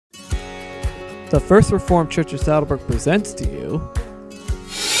The First Reformed Church of Saddleburg presents to you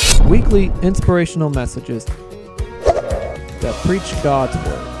weekly inspirational messages that preach God's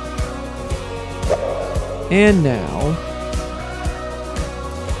Word. And now,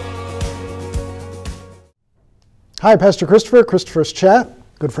 hi, Pastor Christopher, Christopher's Chat.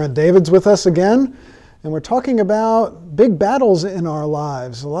 Good friend David's with us again. And we're talking about big battles in our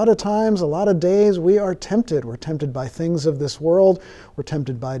lives. A lot of times, a lot of days, we are tempted. We're tempted by things of this world. We're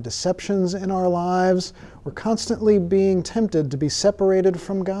tempted by deceptions in our lives. We're constantly being tempted to be separated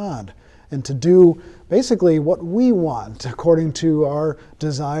from God and to do basically what we want according to our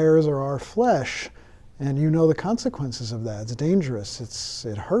desires or our flesh. And you know the consequences of that. It's dangerous.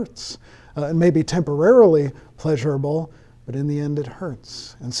 It hurts. It may be temporarily pleasurable, but in the end it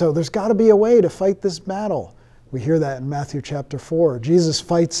hurts. And so there's got to be a way to fight this battle. We hear that in Matthew chapter 4. Jesus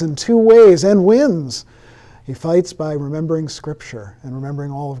fights in two ways and wins. He fights by remembering Scripture and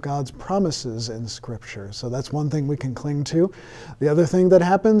remembering all of God's promises in Scripture. So that's one thing we can cling to. The other thing that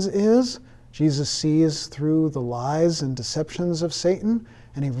happens is Jesus sees through the lies and deceptions of Satan,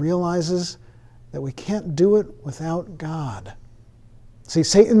 and he realizes that we can't do it without God. See,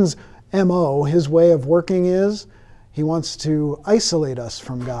 Satan's MO, his way of working is, he wants to isolate us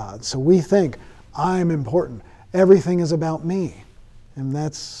from God. So we think, I'm important. Everything is about me. And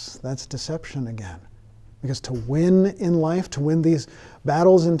that's deception again. Because to win in life, to win these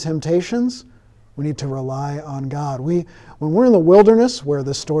battles and temptations, we need to rely on God. When we're in the wilderness, where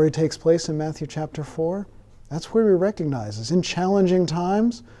this story takes place in Matthew chapter 4, that's where we recognize this. In challenging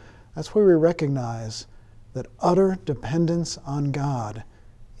times, that's where we recognize that utter dependence on God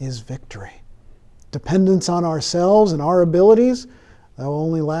is victory. Dependence on ourselves and our abilities, that will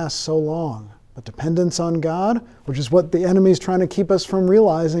only last so long. But dependence on God, which is what the enemy is trying to keep us from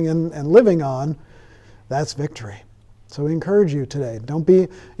realizing and living on, that's victory. So we encourage you today. Don't be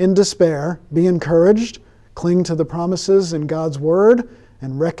in despair. Be encouraged. Cling to the promises in God's Word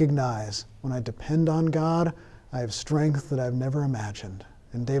and recognize when I depend on God, I have strength that I've never imagined.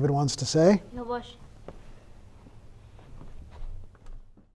 And David wants to say? No,